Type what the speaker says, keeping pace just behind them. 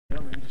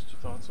maybe just your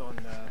thoughts on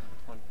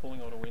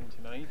pulling out a win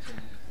tonight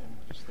and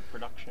just the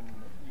production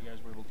that you guys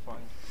were able to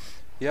find.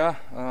 Yeah,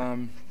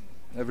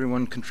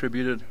 everyone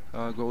contributed.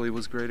 Goalie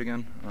was great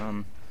again.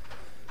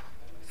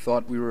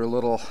 Thought we were a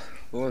little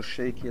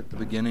shaky at the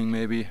beginning,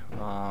 maybe.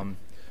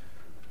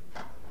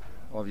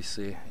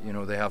 Obviously,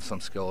 they have some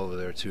skill over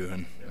there too,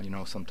 and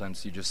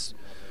sometimes you just,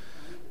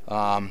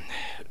 you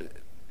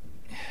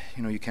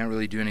can't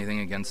really do anything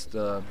against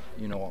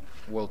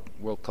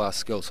world-class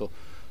skill. So,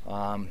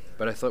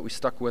 but I thought we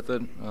stuck with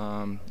it.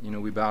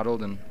 We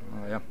battled, and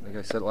like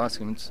I said last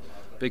game, it's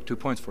big 2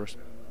 points for us.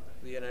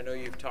 Leon, I know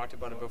you've talked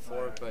about it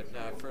before, but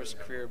first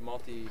career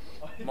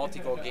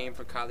multi-goal game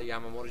for Kailer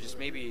Yamamoto. Just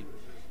maybe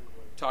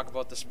talk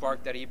about the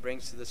spark that he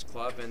brings to this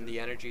club and the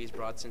energy he's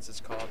brought since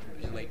it's called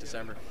in late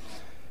December.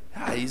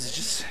 Yeah,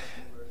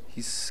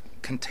 he's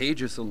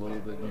contagious a little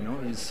bit.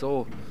 He's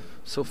so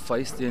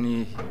feisty, and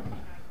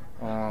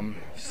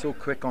he's so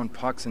quick on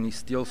pucks, and he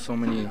steals so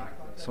many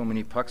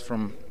pucks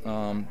from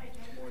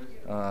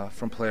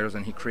players,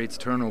 and he creates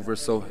turnovers.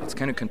 So it's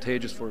kind of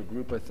contagious for a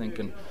group, I think.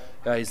 And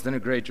yeah, he's done a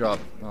great job.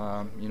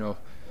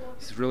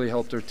 He's really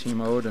helped our team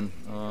out, and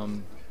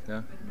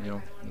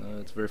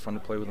it's very fun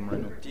to play with him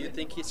right now. Do you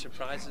think he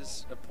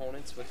surprises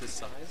opponents with his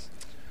size?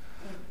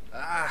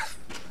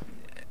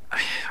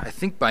 I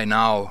think by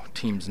now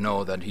teams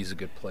know that he's a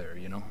good player.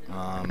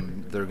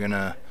 They're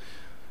gonna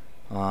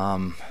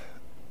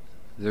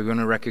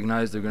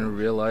recognize, they're gonna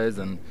realize,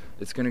 and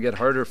it's gonna get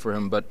harder for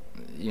him. But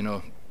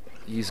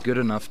he's good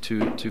enough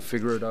to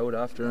figure it out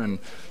after, and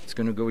it's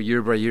gonna go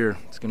year by year.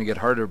 It's gonna get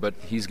harder, but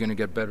he's gonna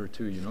get better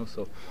too.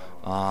 So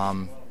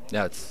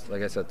it's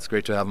like I said, it's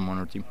great to have him on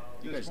our team.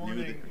 This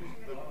morning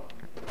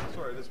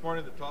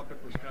the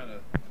topic was kind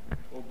of,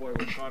 oh boy,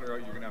 with Connor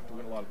out, you're gonna have to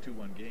win a lot of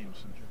 2-1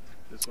 games. And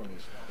this one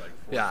was like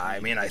 4-3. Yeah, I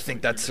mean, I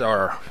think that's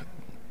our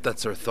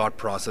thought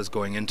process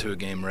going into a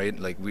game, right?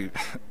 Like with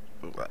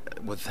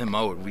him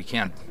out,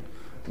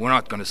 we're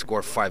not going to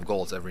score 5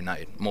 goals every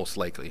night, most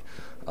likely.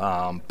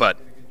 But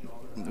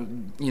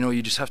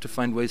you just have to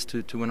find ways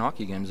to win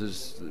hockey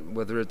games.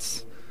 Whether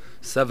it's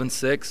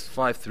 7-6,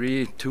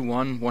 5-3,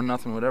 2-1,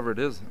 1-0, whatever it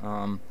is.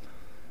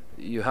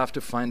 You have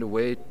to find a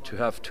way to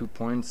have 2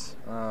 points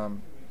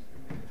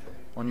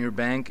in your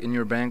bank,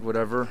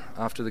 whatever,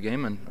 after the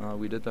game, and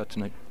we did that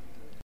tonight.